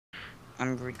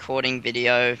I'm recording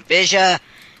video. Fissure!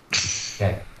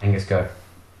 Okay, Angus, go.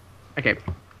 Okay.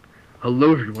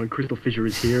 Hello everyone, CrystalFissure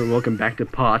is here, and welcome back to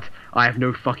part I have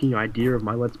no fucking idea of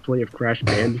my Let's Play of Crash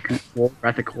Bandicoot 4,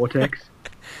 Wrath of Cortex.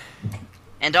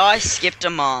 And I skipped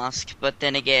a mask, but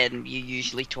then again, you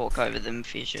usually talk over them,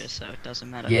 Fissure, so it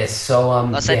doesn't matter. Yes, so,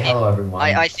 hello everyone.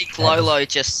 I think Lolo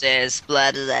just says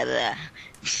blah blah blah.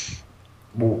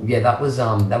 Well, yeah, that was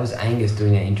Angus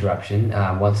doing an interruption.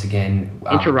 Once again,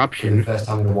 Interruption? for the first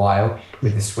time in a while,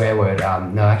 with the swear word.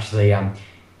 No, actually,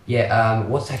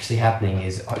 what's actually happening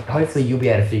is, hopefully you'll be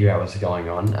able to figure out what's going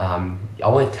on. I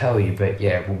won't tell you, but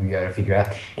yeah, we'll be able to figure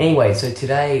out. Anyway, so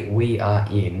today we are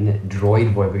in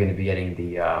Droid Void. We're going to be getting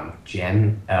the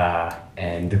gem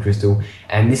and the crystal.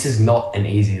 And this is not an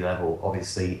easy level,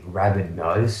 obviously. Rabid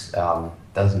knows.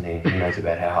 Doesn't he? He knows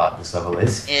about how hard this level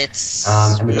is. It's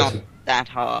not that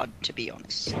hard, to be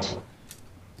honest.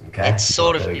 Okay. It's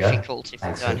sort of difficult if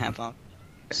you don't have a...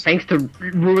 Thanks to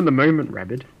ruin the moment,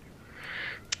 Rabid.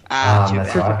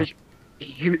 That's right.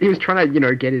 He was trying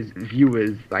to, get his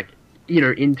viewers,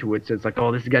 into it, so it's like,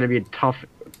 oh, this is going to be a tough,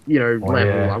 level.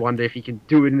 Yeah. I wonder if he can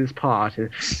do it in this part,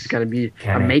 and it's going to be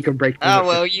a make or break. Oh,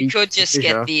 well, you could just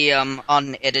get the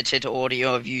unedited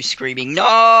audio of you screaming,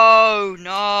 no,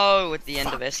 no, at the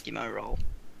end of Eskimo Roll.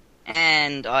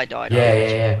 And I died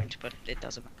point, but it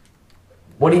doesn't matter.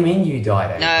 What do you mean you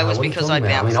died? No, it was because I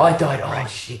bounced. I died. Oh,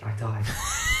 shit, I died.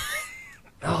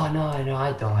 Oh, no,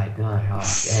 I died. No, oh,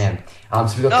 damn.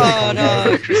 So we got...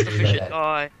 No, CrystalFissure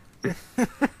died.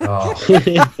 Oh, so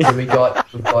we've got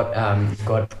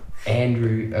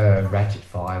Andrew, Ratchet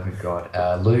 5, we've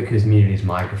got Luke, who's muted his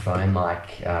microphone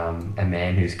like a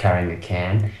man who's carrying a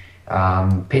can.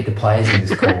 Peter plays in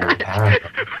this call, apparently.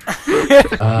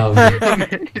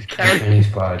 And he's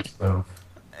probably 12.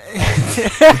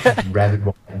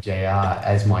 rabidwombatjr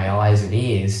as my eyes and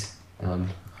ears in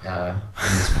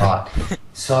this part.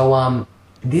 So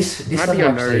this level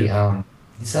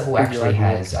actually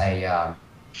has a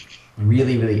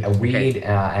really a weird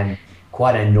and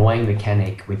quite annoying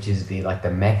mechanic, which is the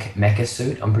mecha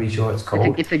suit. I'm pretty sure it's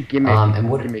called. It's a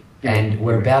gimmick. And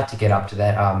we're about to get up to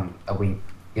that. Are we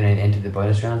going to enter the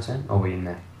bonus round soon? Or are we in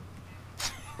there?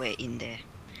 We're in there.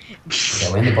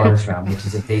 Yeah, we're in the bonus round, which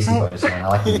is a decent bonus round. I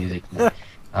like the music. Yeah,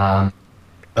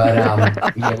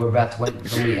 we're about to, when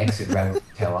we exit, Rabbit will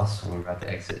tell us when we're about to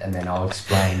exit, and then I'll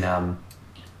explain, the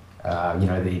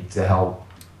whole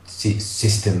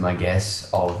system, I guess,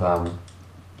 of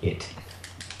it.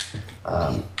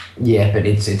 Yeah, but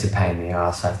it's a pain in the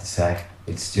ass, I have to say.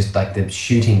 It's just like the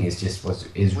shooting is just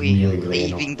really annoying.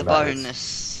 Leaving the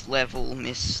bonus level,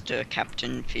 Mr.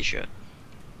 Captain Fissure.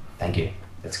 Thank you.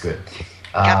 That's good.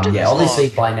 Captain's obviously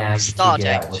log. by now you Start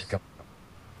figured out what's going on.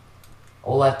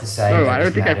 All I have to say No, is I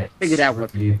don't think I figured out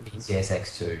what... review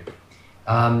PCSX2.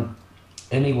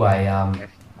 Anyway,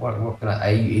 what can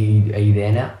are you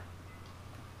there now?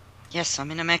 Yes, I'm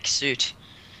in a mech suit.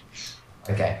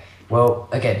 Okay. Well,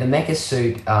 the mecha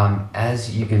suit,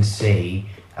 as you can see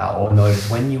or notice,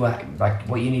 when you are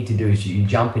what you need to do is you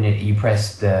jump in it. You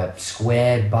press the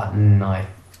square button. I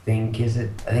think it's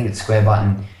square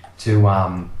button to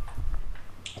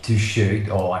shoot,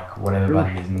 or whatever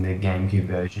button is in the GameCube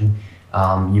version.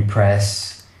 You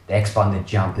press the X button to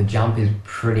jump. The jump is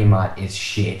pretty much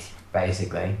shit,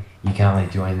 basically. You can't really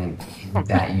do anything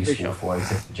that useful for it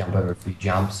except to jump over a few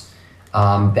jumps.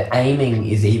 The aiming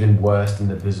is even worse than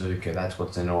the bazooka. That's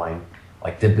what's annoying.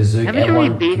 Like the bazooka. Haven't you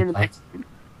already been in the mech suit?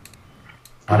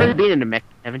 You've already been in a mech,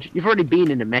 haven't you? You've already been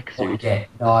in a mech suit. Yeah,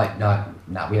 no,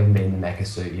 we haven't been in the mecha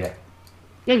suit yet.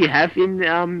 Yeah, you have in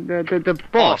the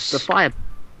boss, the fire.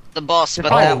 The boss,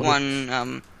 but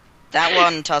that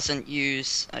one doesn't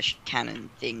use a cannon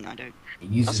thing. I don't. It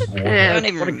uses water. I don't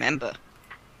even remember.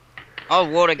 Oh,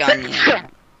 water gun. Yeah.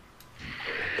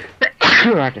 I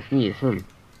have to sneeze. And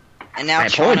now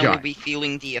China will be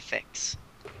feeling the effects.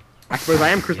 I suppose I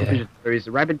am CrystalFissure. So is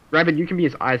Rabid, you can be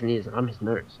his eyes and ears, and I'm his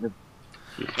nose.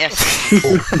 Yes.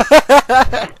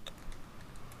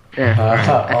 Yeah,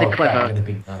 that's a clever with a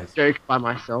big nose. joke by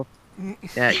myself.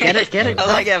 Yeah, get it. I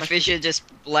like how Fissure just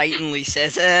blatantly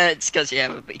says, it's because you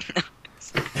have a big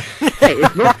nose. Hey,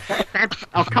 it's not...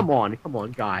 Oh, come on,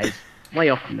 guys. Lay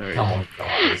off the nose. Come on,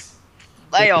 guys.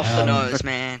 Lay off the nose,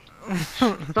 man. It's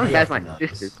not as bad as my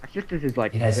sister's. My sister's is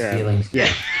like... It has feelings.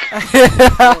 Yeah.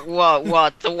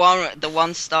 What? The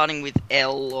one starting with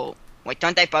L or... Wait,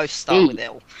 don't they both start with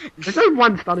L? There's no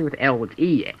one starting with L, it's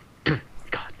E. God.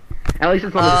 At least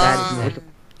it's not as bad as...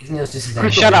 Isn't it just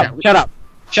as Shut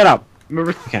up!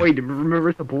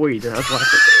 Marissa Boyd. That's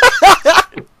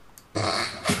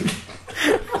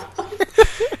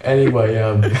Anyway,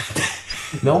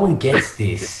 no one gets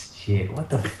this. shit. What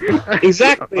the fuck?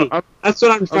 Exactly. That's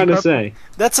what I'm trying to say.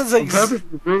 That's a On purpose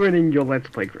ruining your Let's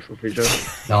Play,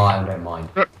 CrystalFissure. No, I don't mind.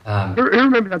 Who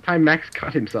remember that time Max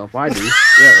cut himself? I do.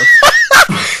 Yeah.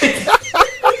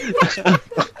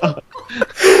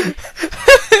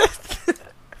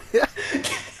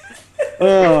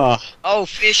 Oh,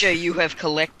 Fisher, you have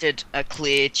collected a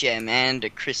clear gem and a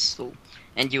crystal,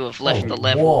 and you have left the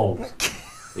level. Whoa.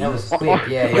 That was quick,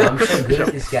 yeah, I'm so good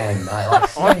at this game.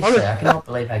 Seriously, I cannot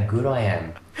believe how good I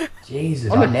am. Jesus,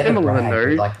 I never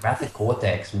bragged, but like Wrath of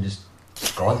Cortex, I'm just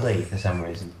godly for some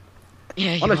reason.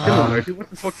 Yeah, you On a are. similar note, who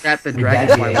wants to talk about the With dragon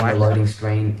that, my yeah, the life? loading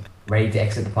screen, ready to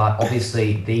exit the park.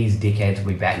 Obviously, these dickheads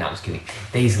will be back. No, I'm just kidding.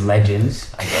 These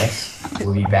legends, I guess,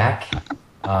 will be back.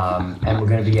 And we're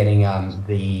going to be getting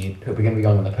we're going to be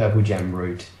going on the purple gem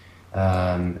route.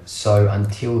 So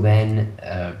until then,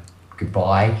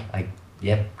 goodbye.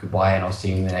 Goodbye, and I'll see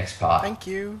you in the next part. Thank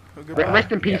you.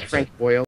 Rest in peace, Frank Boyle.